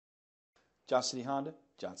Johnson City Honda,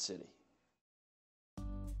 Johnson City.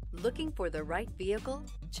 Looking for the right vehicle?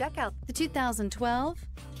 Check out the 2012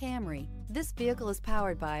 Camry. This vehicle is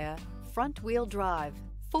powered by a front-wheel drive,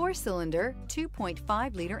 4-cylinder,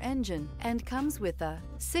 2.5-liter engine, and comes with a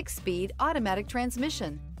 6-speed automatic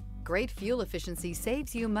transmission. Great fuel efficiency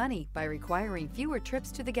saves you money by requiring fewer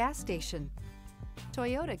trips to the gas station.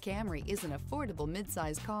 Toyota Camry is an affordable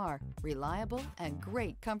midsize car, reliable and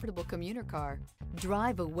great comfortable commuter car.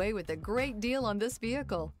 Drive away with a great deal on this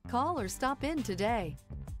vehicle. Call or stop in today.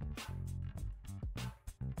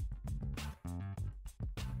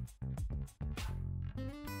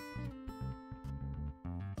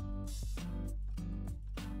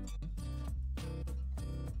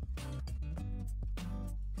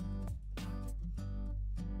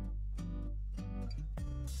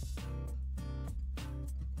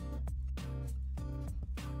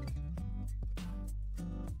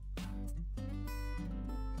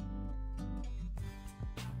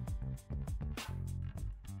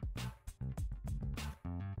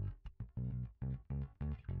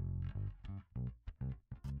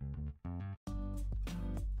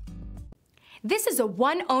 This is a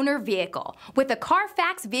one-owner vehicle with a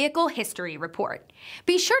Carfax Vehicle History Report.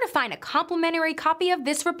 Be sure to find a complimentary copy of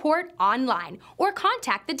this report online or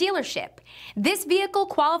contact the dealership. This vehicle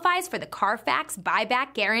qualifies for the Carfax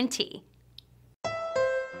Buyback Guarantee.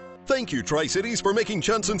 Thank you, Tri-Cities, for making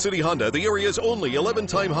Johnson City Honda the area's only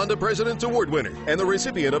 11-time Honda President's Award winner and the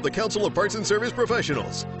recipient of the Council of Parts and Service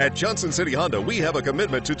Professionals. At Johnson City Honda, we have a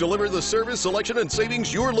commitment to deliver the service, selection, and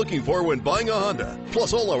savings you're looking for when buying a Honda.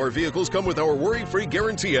 Plus, all our vehicles come with our worry-free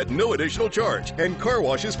guarantee at no additional charge and car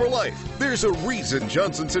washes for life. There's a reason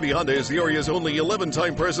Johnson City Honda is the area's only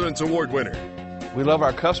 11-time President's Award winner. We love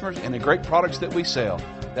our customers and the great products that we sell.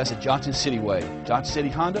 That's the Johnson City way. Johnson City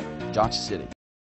Honda, Johnson City.